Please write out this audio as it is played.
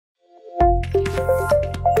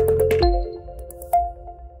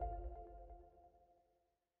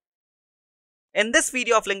In this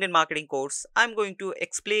video of LinkedIn marketing course, I'm going to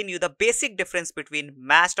explain you the basic difference between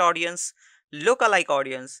matched audience, lookalike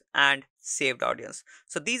audience and saved audience.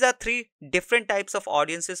 So these are three different types of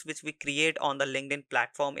audiences which we create on the LinkedIn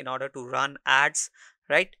platform in order to run ads,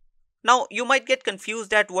 right? Now you might get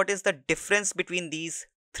confused at what is the difference between these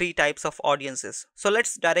three types of audiences. So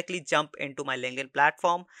let's directly jump into my LinkedIn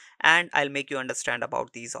platform and I'll make you understand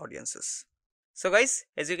about these audiences. So guys,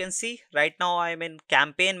 as you can see right now I am in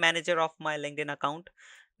campaign manager of my LinkedIn account.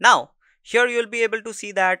 Now here you will be able to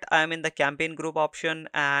see that I am in the campaign group option,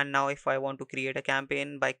 and now if I want to create a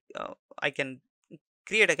campaign by I can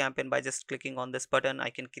create a campaign by just clicking on this button. I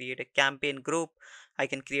can create a campaign group, I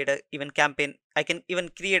can create a even campaign, I can even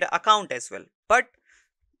create an account as well. But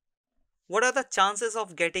what are the chances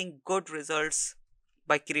of getting good results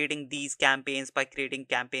by creating these campaigns, by creating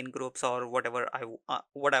campaign groups or whatever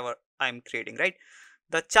I'm creating, right?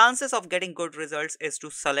 The chances of getting good results is to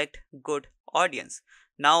select good audience.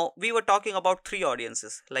 Now we were talking about three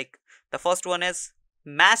audiences, like the first one is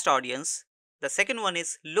matched audience, the second one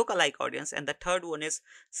is lookalike audience, and the third one is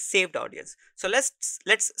saved audience. So let's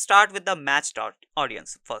start with the matched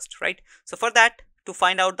audience first, right? So for that, to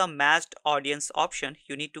find out the matched audience option,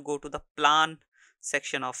 you need to go to the plan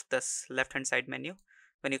section of this left hand side menu.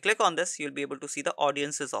 When you click on this, you'll be able to see the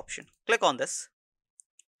audiences option. Click on this,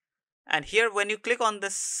 and here when you click on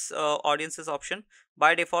this audiences option,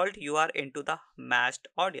 by default you are into the matched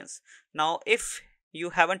audience. Now if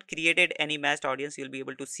you haven't created any matched audience, you'll be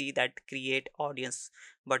able to see that create audience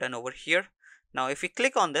button over here. Now if we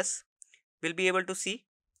click on this, we'll be able to see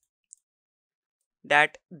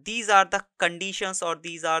that these are the conditions or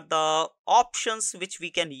these are the options which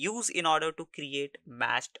we can use in order to create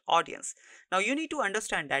matched audience. Now you need to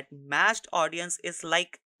understand that matched audience is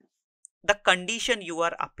like the condition you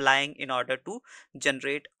are applying in order to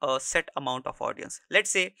generate a set amount of audience.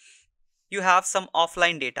 Let's say you have some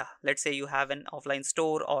offline data. Let's say you have an offline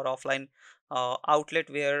store or offline outlet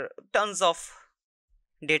where tons of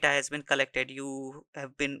data has been collected. You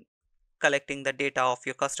have been collecting the data of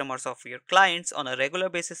your customers, of your clients on a regular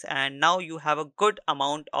basis, and now you have a good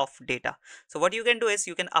amount of data. So what you can do is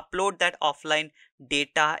you can upload that offline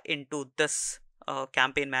data into this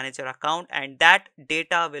campaign manager account, and that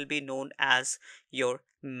data will be known as your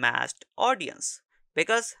matched audience,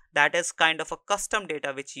 because that is kind of a custom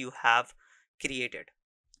data which you have created.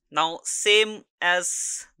 Now same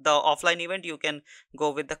as the offline event, you can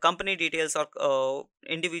go with the company details or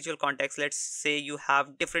individual contacts. Let's say you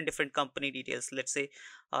have different company details. Let's say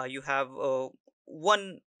you have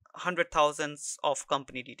 100,000 of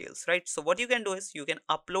company details, right? So what you can do is you can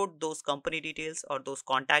upload those company details or those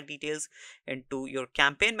contact details into your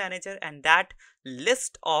campaign manager, and that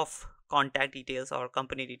list of contact details or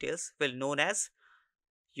company details will known as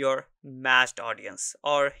your matched audience,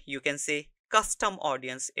 or you can say custom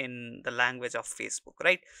audience in the language of Facebook,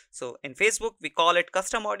 right? So in Facebook we call it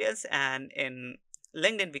custom audience, and in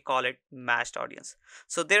LinkedIn we call it matched audience.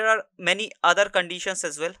 So there are many other conditions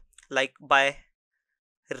as well, like by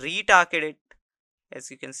retargeted.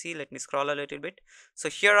 As you can see, let me scroll a little bit. So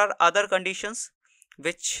here are other conditions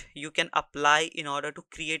which you can apply in order to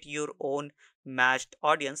create your own matched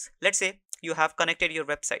audience. Let's say you have connected your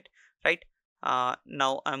website, right?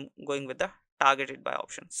 Now I'm going with the targeted by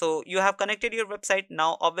option. So you have connected your website.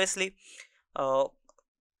 Now obviously uh,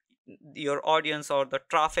 your audience or the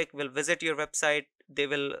traffic will visit your website, they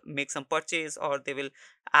will make some purchase or they will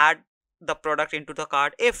add the product into the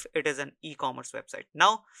cart if it is an e-commerce website.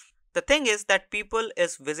 Now the thing is that people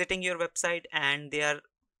is visiting your website and they are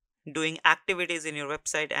doing activities in your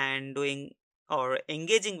website and doing or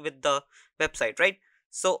engaging with the website, right?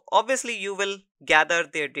 So obviously you will gather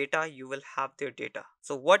their data, you will have their data.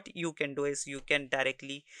 So what you can do is you can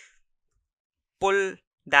directly pull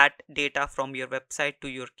that data from your website to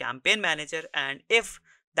your campaign manager, and if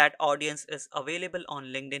that audience is available on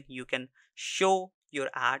LinkedIn, you can show your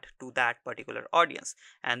ad to that particular audience,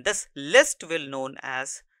 and this list will known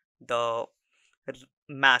as the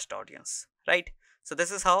matched audience, right? So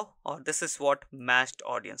this is how, or this is what matched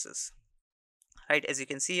audience is, right? As you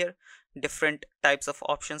can see here, different types of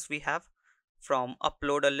options we have, from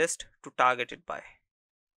upload a list to targeted by,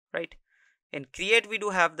 right? In create we do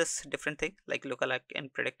have this different thing like lookalike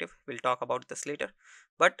and predictive. We'll talk about this later,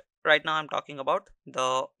 but right now I'm talking about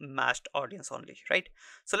the matched audience only, right?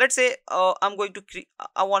 So let's say I'm going to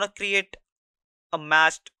I want to create a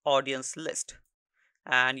matched audience list,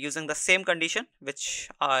 and using the same condition which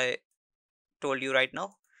I told you right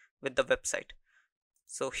now with the website.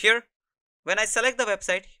 So here When I select the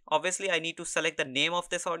website, obviously I need to select the name of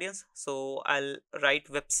this audience. So I'll write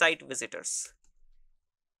website visitors,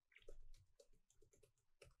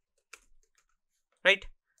 right?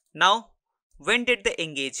 Now, when did they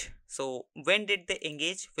engage? So when did they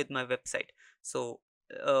engage with my website? So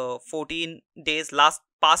 14 days,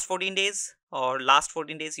 past 14 days, or last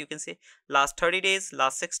 14 days, you can say last 30 days,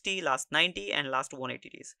 last 60, last 90, and last 180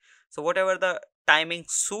 days. So whatever the timing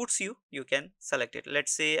suits you, you can select it.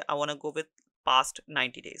 Let's say I want to go with past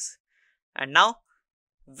 90 days. And now,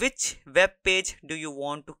 which web page do you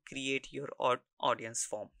want to create your audience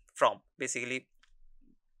form from? Basically,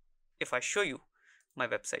 if I show you my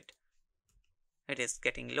website, it is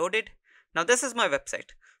getting loaded. Now this is my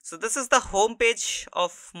website. So this is the home page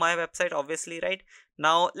of my website, obviously, right?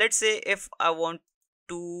 Now let's say if I want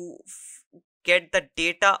to get the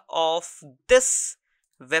data of this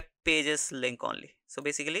web page's link only. So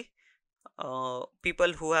basically,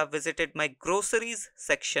 people who have visited my groceries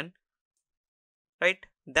section, right,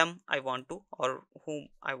 them I want to, or whom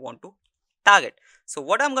I want to target. So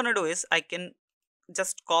what I'm gonna do is I can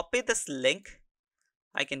just copy this link.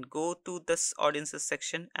 I can go to this audiences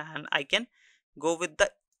section and I can go with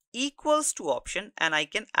the equals to option and I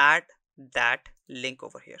can add that link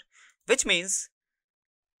over here, which means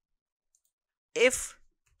if,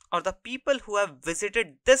 or the people who have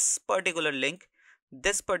visited this particular link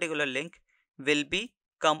will be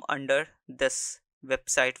come under this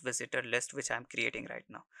website visitor list which I'm creating right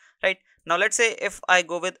now. Right now, let's say if I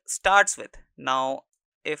go with starts with, now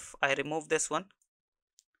if I remove this one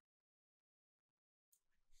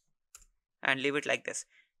and leave it like this,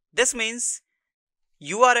 this means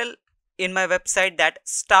URL in my website that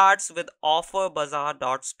starts with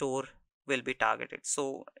offerbazaar.store will be targeted.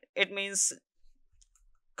 So it means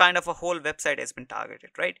kind of a whole website has been targeted,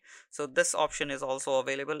 right? So this option is also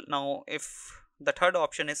available. Now if the third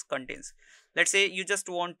option is contains, let's say you just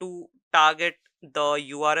want to target the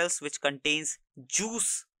URLs which contains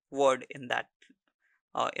juice word in that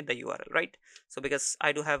in the URL, right? So because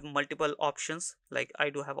I do have multiple options, like I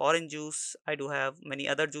do have orange juice, I do have many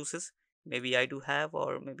other juices, maybe I do have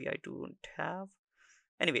or maybe I don't have.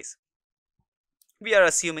 Anyways, we are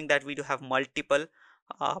assuming that we do have multiple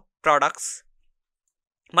products,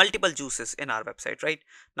 multiple juices in our website, right?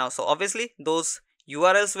 Now, so obviously those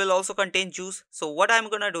URLs will also contain juice. So what I'm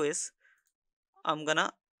gonna do is I'm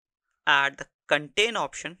gonna add the contain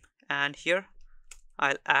option, and here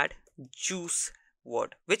I'll add juice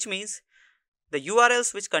word, which means the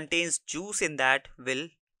URLs which contains juice in that will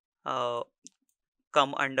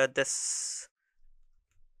come under this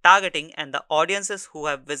targeting, and the audiences who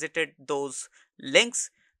have visited those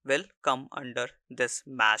links will come under this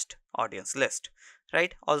matched audience list,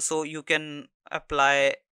 right? Also you can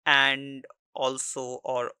apply and also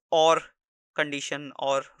or condition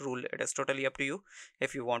or rule. It is totally up to you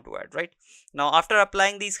if you want to add. Right now, after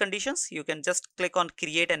applying these conditions, you can just click on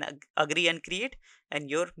create and agree and create, and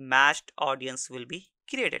your matched audience will be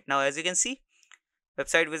created. Now as you can see,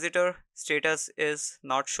 website visitor status is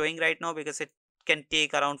not showing right now because it can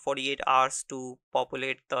take around 48 hours to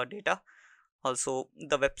populate the data. Also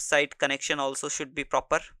the website connection also should be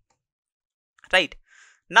proper. Right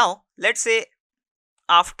now, let's say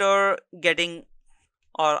after getting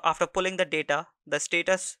or after pulling the data, the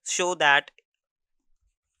status show that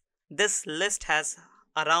this list has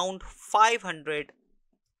around 500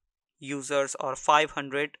 users or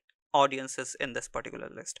 500 audiences in this particular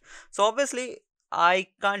list. So obviously I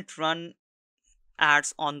can't run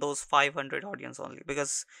ads on those 500 audience only,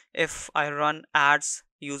 because if I run ads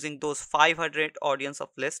using those 500 audience of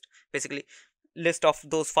list, basically list of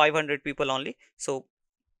those 500 people only, so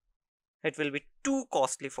it will be too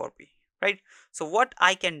costly for me, right? So what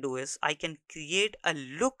I can do is I can create a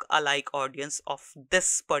look-alike audience of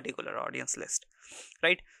this particular audience list,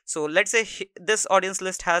 right? So let's say this audience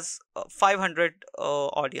list has 500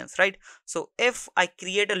 audience, right? So if I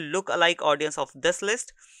create a look-alike audience of this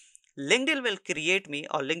list, LinkedIn will create me,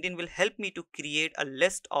 or LinkedIn will help me to create a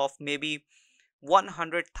list of maybe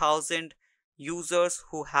 100,000 users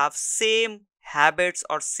who have same habits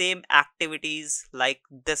or same activities like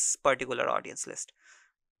this particular audience list.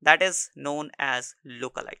 That is known as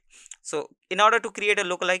lookalike. So in order to create a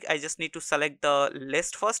lookalike, I just need to select the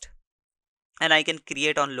list first and I can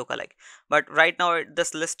create on lookalike. But right now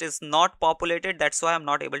this list is not populated, that's why I'm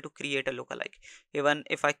not able to create a lookalike. Even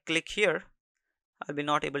if I click here, I'll be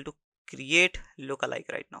not able to create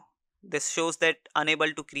lookalike right now. This shows that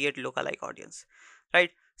unable to create lookalike audience,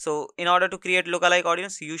 right? So in order to create lookalike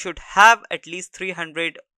audience, you should have at least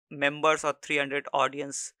 300 members or 300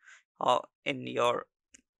 audience in your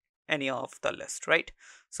any of the list, right?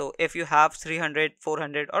 So if you have 300,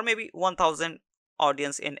 400, or maybe 1000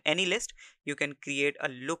 audience in any list, you can create a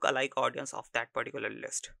lookalike audience of that particular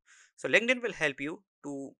list. So LinkedIn will help you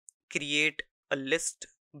to create a list,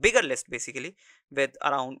 bigger list basically, with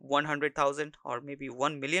around 100,000 or maybe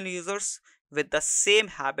 1 million users with the same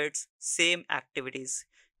habits, same activities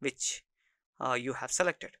which you have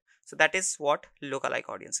selected. So that is what lookalike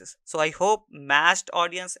audience is. So I hope matched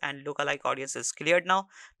audience and lookalike audience is cleared now.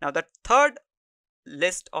 Now the third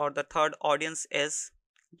list or the third audience is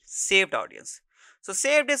saved audience. So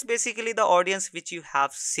saved is basically the audience which you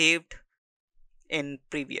have saved in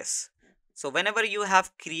previous. So whenever you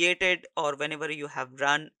have created or whenever you have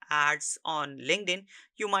run ads on LinkedIn,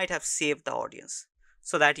 you might have saved the audience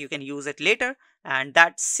so that you can use it later, and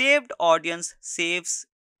that saved audience saves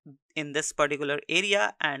in this particular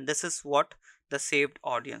area, and this is what the saved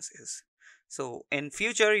audience is. So in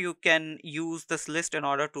future you can use this list in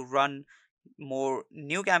order to run more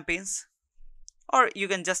new campaigns, or you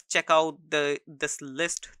can just check out this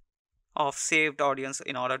list of saved audience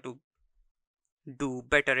in order to do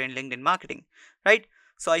better in LinkedIn marketing, right?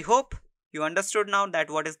 So I hope you understood now that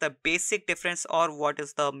what is the basic difference or what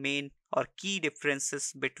is the main or key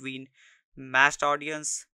differences between matched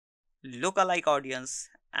audience, lookalike audience,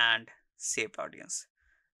 and saved audience,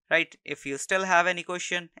 right? If you still have any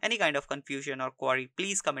question, any kind of confusion or query,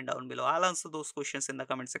 please comment down below. I'll answer those questions in the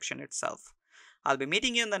comment section itself. I'll be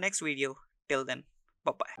meeting you in the next video. Till then,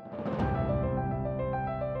 bye bye.